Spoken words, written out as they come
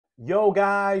Yo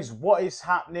guys, what is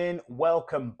happening?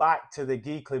 Welcome back to the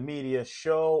Geekly Media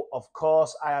Show. Of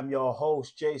course, I am your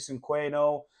host, Jason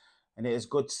Queno, and it is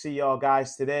good to see you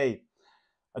guys today.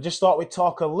 I just thought we'd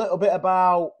talk a little bit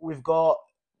about, we've got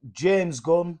James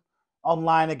Gunn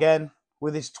online again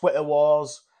with his Twitter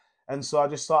wars. And so I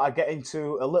just thought I'd get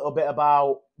into a little bit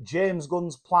about James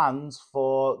Gunn's plans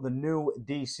for the new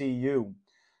DCU,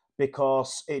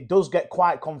 because it does get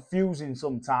quite confusing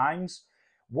sometimes.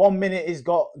 One minute he's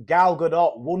got Gal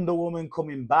Gadot, Wonder Woman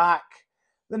coming back.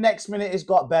 The next minute he's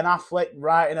got Ben Affleck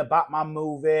writing a Batman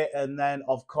movie. And then,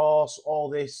 of course, all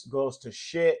this goes to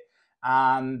shit.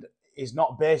 And he's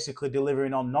not basically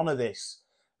delivering on none of this.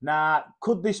 Now,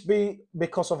 could this be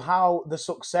because of how the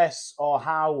success or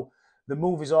how the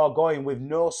movies are going with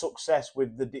no success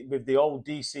with the old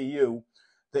DCU,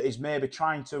 that he's maybe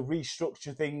trying to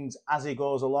restructure things as he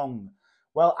goes along?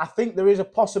 Well, I think there is a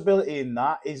possibility in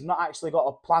that. He's not actually got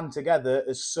a plan together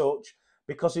as such,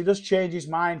 because he does change his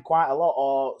mind quite a lot,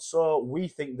 or so we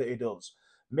think that he does.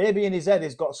 Maybe in his head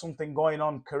he's got something going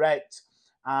on correct,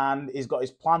 and he's got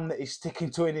his plan that he's sticking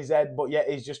to in his head, but yet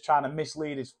he's just trying to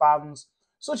mislead his fans,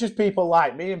 such as people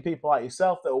like me and people like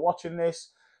yourself that are watching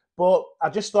this. But I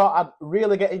just thought I'd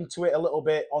really get into it a little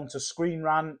bit onto Screen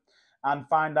Rant and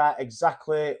find out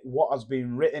exactly what has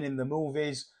been written in the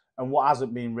movies and what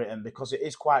hasn't been written, because it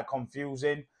is quite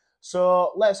confusing.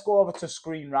 So let's go over to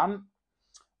Screen Rant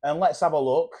and let's have a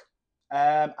look.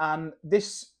 And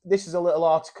this is a little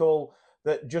article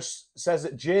that just says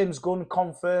that James Gunn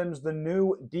confirms the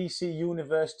new DC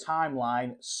Universe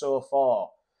timeline so far.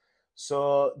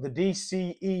 So the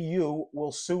DCEU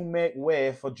will soon make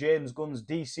way for James Gunn's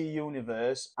DC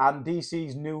Universe, and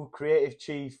DC's new creative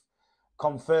chief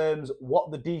confirms what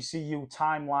the DCU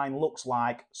timeline looks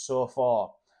like so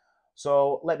far.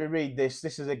 So let me read this.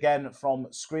 This is again from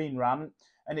Screen Rant,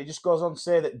 and it just goes on to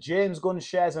say that James Gunn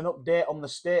shares an update on the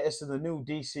status of the new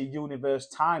DC Universe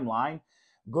timeline.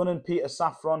 Gunn and Peter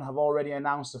Safran have already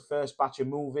announced the first batch of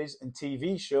movies and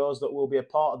TV shows that will be a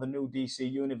part of the new DC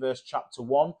Universe Chapter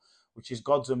 1, which is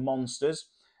Gods and Monsters.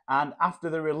 And after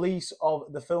the release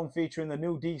of the film featuring the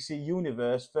new DC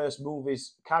Universe first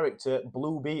movie's character,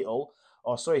 Blue Beetle,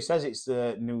 or so he says it's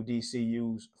the new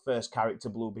DCU's first character,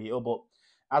 Blue Beetle, but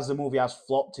as the movie has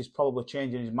flopped, he's probably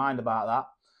changing his mind about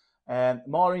that.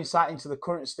 More insight into the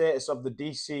current status of the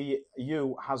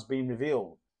DCU has been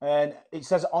revealed. And it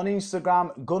says on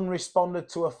Instagram, Gunn responded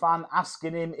to a fan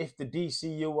asking him if the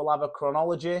DCU will have a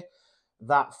chronology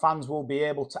that fans will be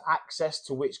able to access,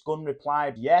 to which Gunn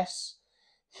replied, yes.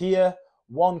 Here,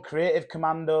 1, Creative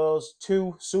Commandos,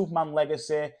 2, Superman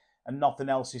Legacy, and nothing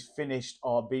else is finished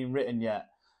or being written yet,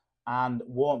 and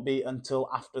won't be until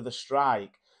after the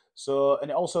strike. So, and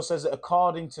it also says that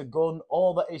according to Gunn,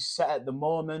 all that is set at the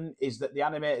moment is that the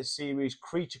animated series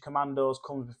Creature Commandos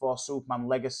comes before Superman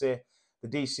Legacy. The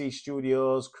DC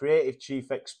Studios creative chief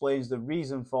explains the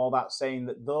reason for that, saying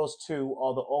that those two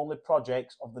are the only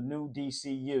projects of the new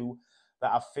DCU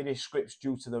that have finished scripts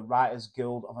due to the Writers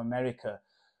Guild of America.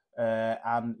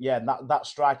 And yeah, that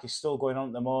strike is still going on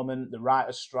at the moment, the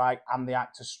writer's strike and the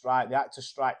actor's strike. The actor's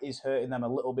strike is hurting them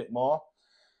a little bit more.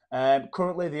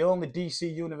 Currently, the only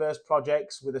DC Universe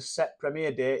projects with a set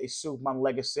premiere date is Superman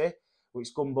Legacy,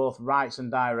 which Gunn both writes and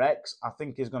directs. I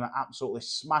think he's going to absolutely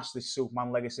smash this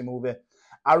Superman Legacy movie.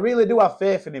 I really do have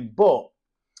faith in him, but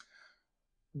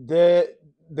the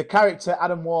character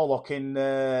Adam Warlock in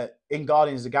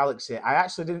Guardians of the Galaxy, I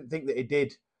actually didn't think that he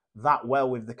did that well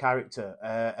with the character.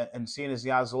 And seeing as he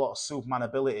has a lot of Superman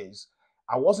abilities,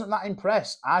 I wasn't that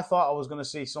impressed. I thought I was going to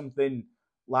see something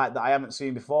like that I haven't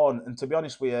seen before. And to be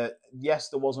honest with you, yes,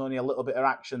 there was only a little bit of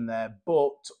action there, but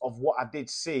of what I did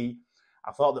see,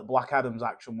 I thought that Black Adam's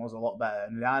action was a lot better.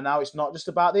 And now it's not just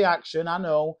about the action. I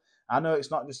know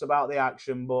it's not just about the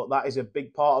action, but that is a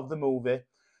big part of the movie.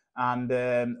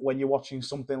 And when you're watching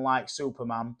something like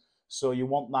Superman, so you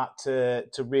want that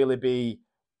to really be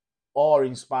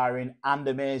awe-inspiring and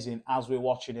amazing as we're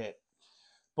watching it.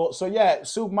 But so yeah,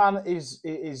 Superman is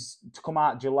to come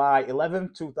out July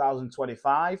 11th,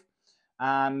 2025,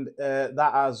 and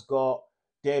that has got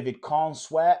David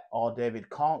Cornsweet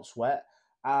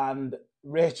and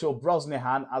Rachel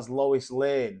Brosnahan as Lois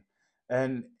Lane.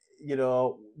 And you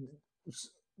know,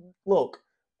 look,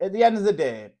 at the end of the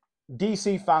day,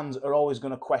 DC fans are always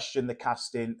going to question the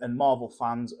casting, and Marvel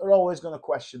fans are always going to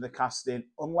question the casting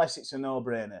unless it's a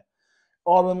no-brainer.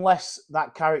 Or unless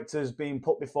that character's being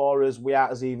put before us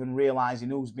without us even realising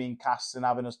who's being cast and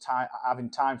having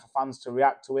time for fans to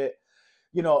react to it.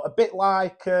 You know, a bit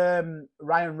like Ryan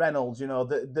Reynolds, you know,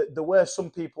 there were some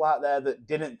people out there that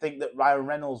didn't think that Ryan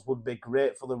Reynolds would be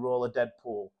great for the role of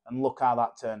Deadpool. And look how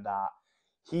that turned out.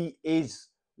 He is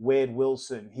Wade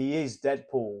Wilson. He is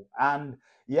Deadpool. And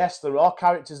yes, there are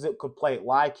characters that could play it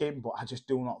like him, but I just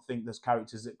do not think there's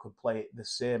characters that could play it the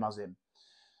same as him.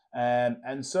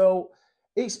 And so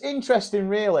it's interesting,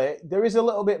 really. There is a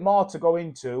little bit more to go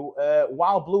into.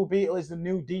 While Blue Beetle is the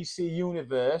new DC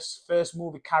Universe, first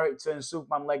movie character and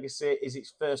Superman Legacy is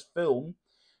its first film,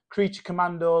 Creature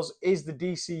Commandos is the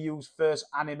DCU's first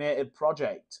animated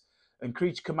project. And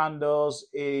Creature Commandos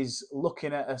is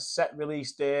looking at a set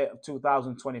release date of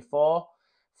 2024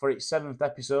 for its 7th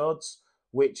episodes,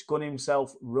 which Gunn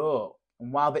himself wrote.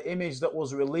 And while the image that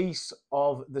was released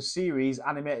of the series'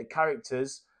 animated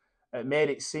characters made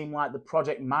it seem like the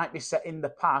project might be set in the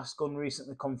past, Gunn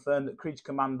recently confirmed that Creature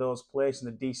Commandos' place in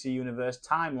the DC Universe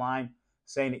timeline,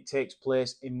 saying it takes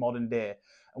place in modern day.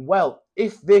 And well,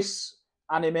 if this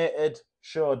animated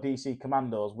show DC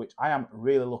Commandos, which I am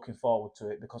really looking forward to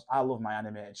it because I love my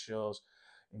animated shows,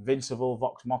 Invincible,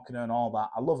 Vox Machina and all that,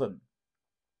 I love them.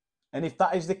 And if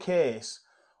that is the case,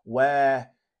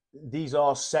 where these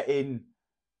are set in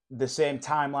the same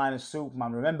timeline as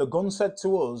Superman, remember Gunn said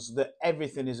to us that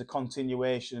everything is a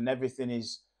continuation and everything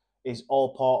is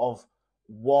all part of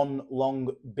one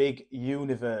long big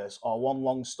universe or one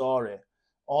long story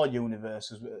or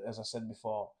universe, as I said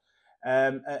before.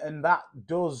 And that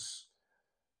does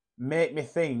make me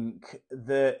think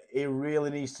that he really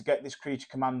needs to get this Creature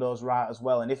Commandos right as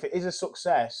well. And if it is a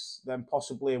success, then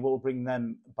possibly we'll bring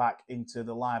them back into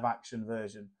the live action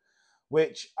version,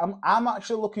 which I'm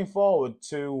actually looking forward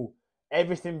to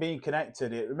everything being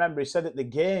connected. Remember, he said that the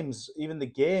games, even the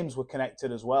games were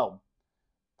connected as well.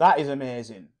 That is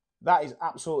amazing. That is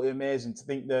absolutely amazing to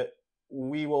think that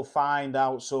we will find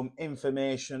out some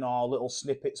information or little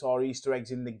snippets or Easter eggs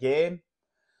in the game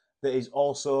that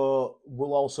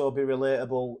will also be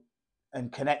relatable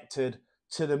and connected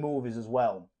to the movies as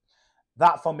well.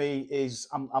 That for me is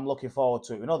I'm looking forward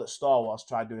to it. We know that Star Wars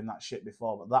tried doing that shit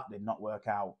before, but that did not work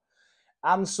out.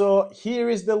 And so here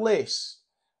is the list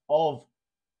of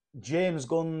James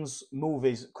Gunn's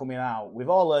movies coming out. We've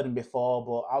all heard them before,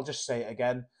 but I'll just say it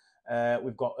again.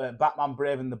 We've got Batman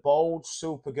Brave and the Bold,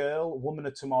 Supergirl, Woman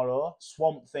of Tomorrow,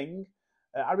 Swamp Thing.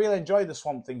 I really enjoyed the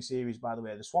Swamp Thing series, by the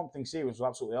way. The Swamp Thing series was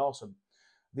absolutely awesome.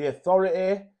 The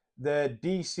Authority, the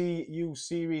DCU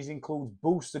series includes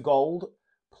Booster Gold.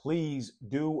 Please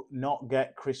do not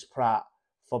get Chris Pratt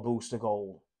for Booster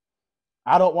Gold.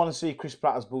 I don't want to see Chris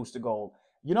Pratt as Booster Gold.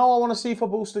 You know what I want to see for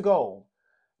Booster Gold?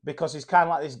 Because he's kind of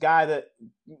like this guy that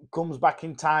comes back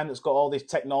in time that's got all this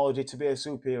technology to be a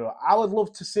superhero. I would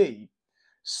love to see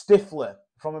Stifler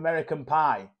from American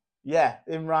Pie. Yeah,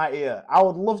 him right here. I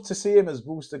would love to see him as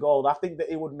Booster Gold. I think that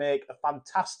he would make a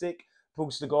fantastic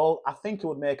Booster Gold. I think he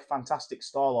would make a fantastic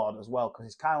Star-Lord as well, because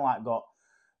he's kind of like got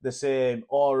the same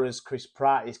aura as Chris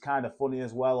Pratt. He's kind of funny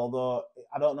as well, although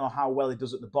I don't know how well he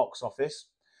does at the box office.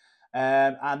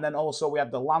 And then also we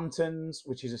have The Lanterns,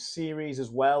 which is a series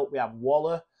as well. We have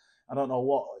Waller. I don't know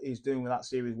what he's doing with that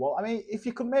series. Well, I mean, if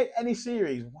you could make any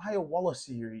series, why a Waller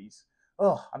series?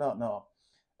 Oh, I don't know.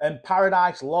 And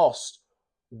Paradise Lost,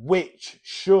 which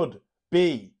should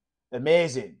be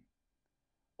amazing.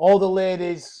 All the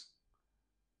ladies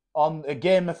on a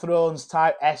Game of Thrones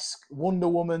type-esque, Wonder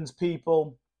Woman's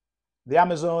people, the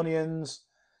Amazonians,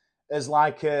 as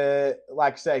like I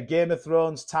say, Game of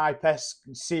Thrones type-esque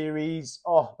series.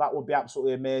 Oh, that would be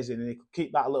absolutely amazing. And you could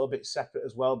keep that a little bit separate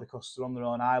as well because they're on their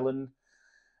own island.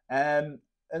 And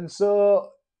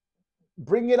so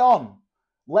bring it on.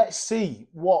 Let's see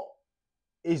what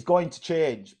is going to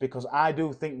change, because I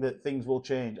do think that things will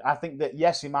change. I think that,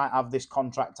 yes, he might have this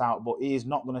contract out, but he is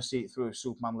not going to see it through if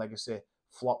Superman Legacy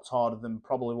flops harder than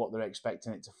probably what they're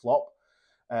expecting it to flop.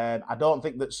 I don't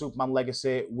think that Superman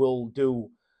Legacy will do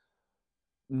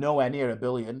nowhere near $1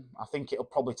 billion. I think it'll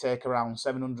probably take around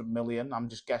 700 million. I'm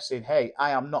just guessing. Hey,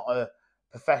 I am not a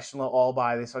professional at all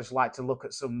by this. I just like to look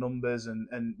at some numbers,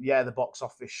 and yeah, the box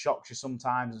office shocks you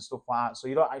sometimes and stuff like that. So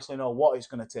you don't actually know what it's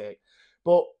going to take.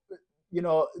 But you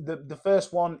know, the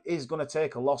first one is going to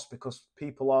take a loss because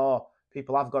people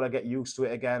have got to get used to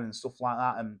it again and stuff like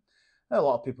that. And a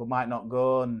lot of people might not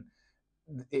go, and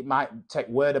it might take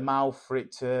word of mouth for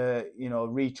it to, you know,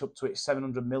 reach up to its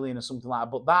 700 million or something like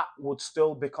that. But that would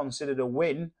still be considered a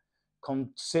win,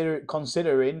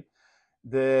 considering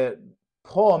the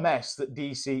poor mess that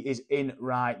DC is in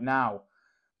right now.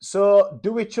 So,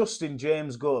 do we trust in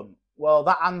James Gunn? Well,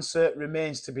 that answer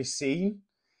remains to be seen.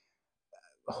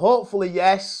 Hopefully,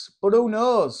 yes, but who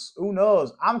knows? Who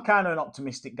knows? I'm kind of an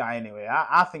optimistic guy anyway.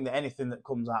 I think that anything that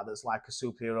comes out that's like a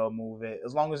superhero movie,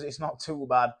 as long as it's not too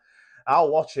bad,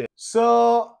 I'll watch it.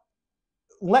 So,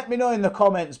 let me know in the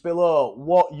comments below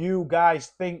what you guys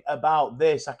think about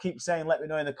this. I keep saying let me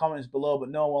know in the comments below, but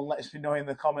no one lets me know in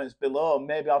the comments below.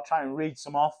 Maybe I'll try and read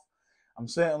some off. I'm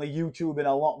certainly YouTubing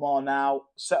a lot more now.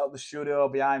 Set up the studio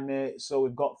behind me, so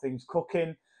we've got things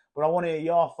cooking. But I want to hear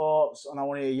your thoughts and I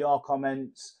want to hear your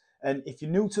comments. And if you're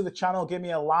new to the channel, give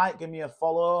me a like, give me a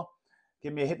follow,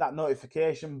 hit that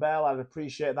notification bell. I'd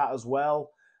appreciate that as well.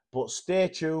 But stay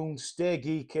tuned, stay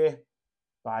geeky.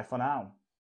 Bye for now.